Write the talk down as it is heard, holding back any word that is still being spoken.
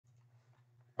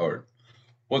Alright,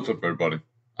 what's up everybody?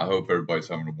 I hope everybody's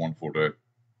having a wonderful day.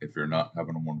 If you're not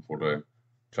having a wonderful day,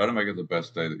 try to make it the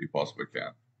best day that you possibly can.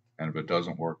 And if it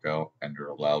doesn't work out and you're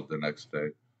allowed the next day,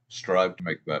 strive to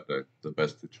make that day the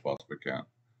best that you possibly can.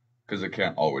 Because it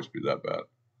can't always be that bad.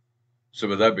 So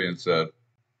with that being said,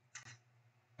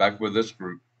 back with this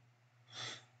group,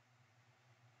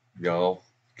 y'all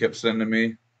kept sending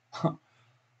me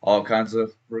all kinds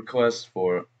of requests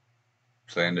for it,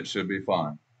 saying it should be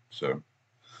fine. So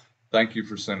thank you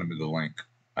for sending me the link.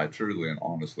 I truly and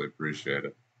honestly appreciate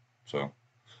it. So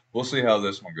we'll see how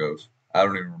this one goes. I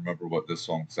don't even remember what this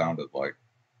song sounded like.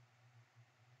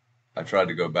 I tried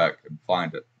to go back and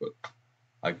find it, but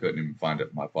I couldn't even find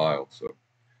it in my file. So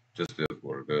just is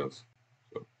what it is.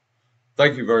 So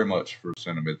thank you very much for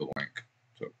sending me the link.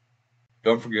 So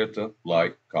don't forget to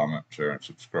like, comment, share, and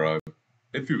subscribe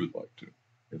if you would like to.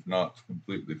 If not, it's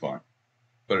completely fine.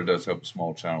 But it does help a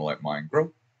small channel like mine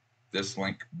grow. This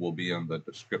link will be in the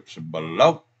description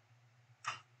below.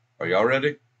 Are y'all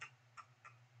ready?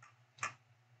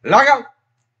 Log out!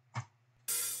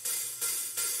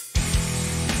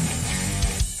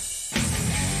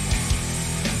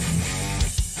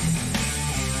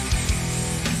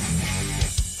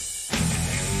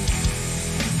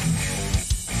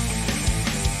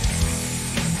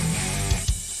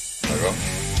 There we go.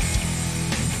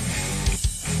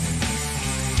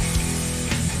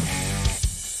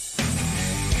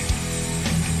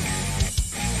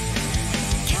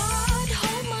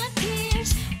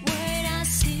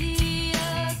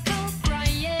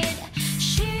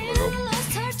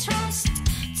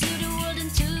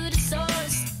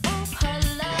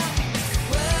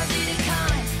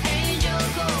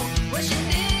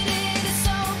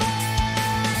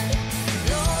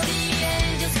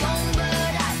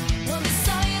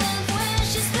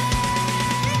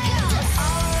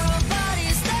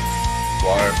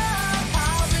 Wire.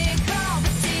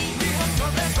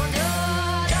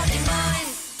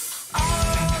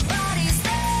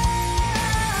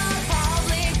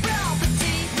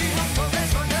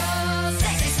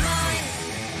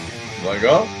 Let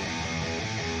go.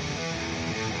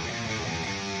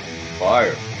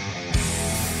 Fire.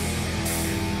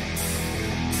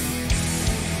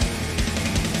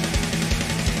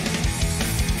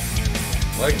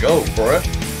 Let go, Brett.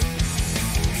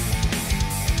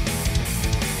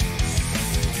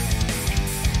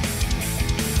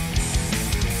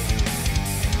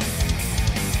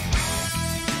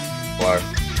 Fire.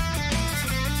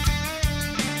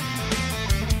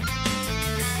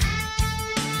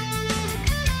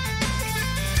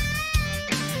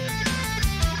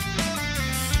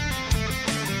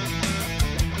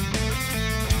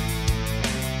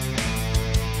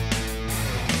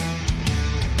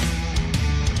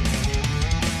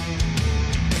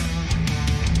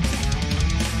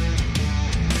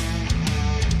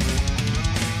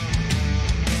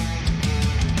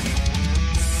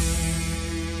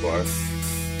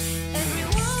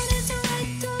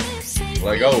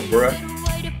 Let go, bruh.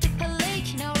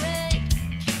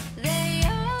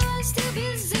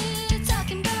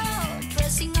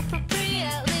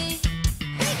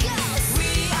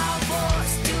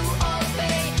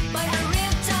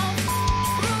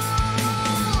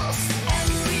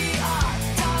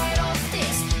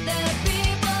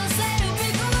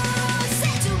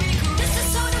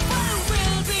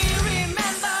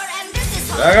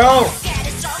 Let go.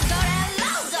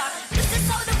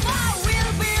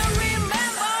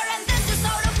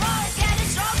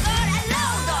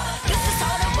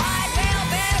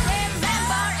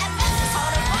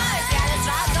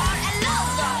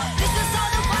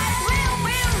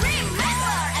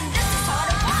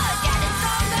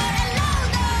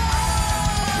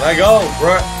 Let go,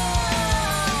 bruh.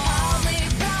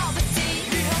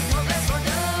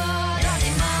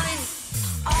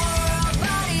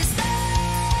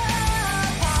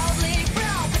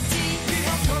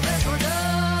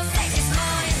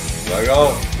 Let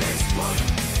go.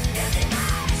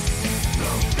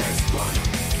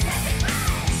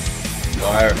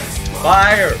 Fire.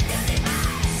 Fire.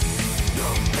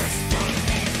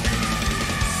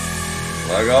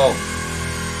 Let go.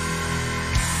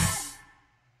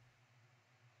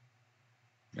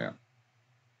 Yeah.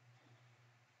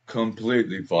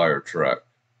 Completely fire track.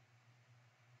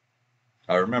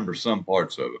 I remember some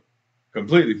parts of it.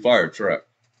 Completely fire track.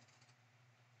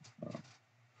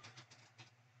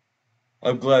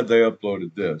 I'm glad they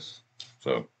uploaded this.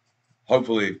 So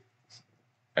hopefully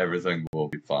everything will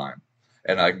be fine.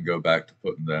 And I can go back to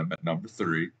putting them at number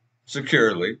 3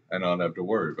 securely and not have to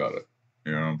worry about it.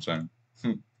 You know what I'm saying?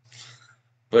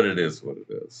 But it is what it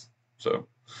is. So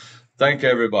thank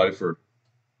everybody for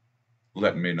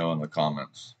letting me know in the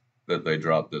comments that they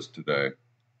dropped this today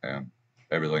and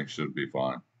everything should be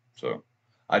fine. So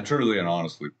I truly and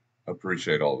honestly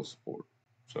appreciate all the support.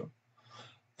 So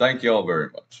thank you all very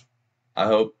much. I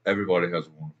hope everybody has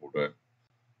a wonderful day.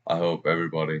 I hope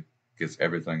everybody gets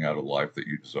everything out of life that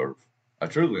you deserve. I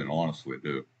truly and honestly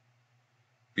do.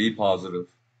 Be positive,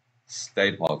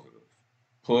 stay positive,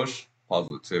 push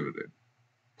positivity,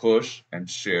 push and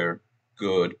share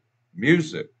good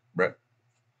music.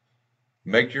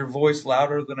 Make your voice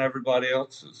louder than everybody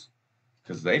else's,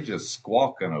 because they just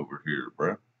squawking over here,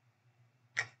 bruh.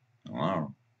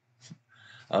 Wow.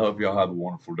 I hope y'all have a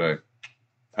wonderful day.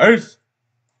 Peace.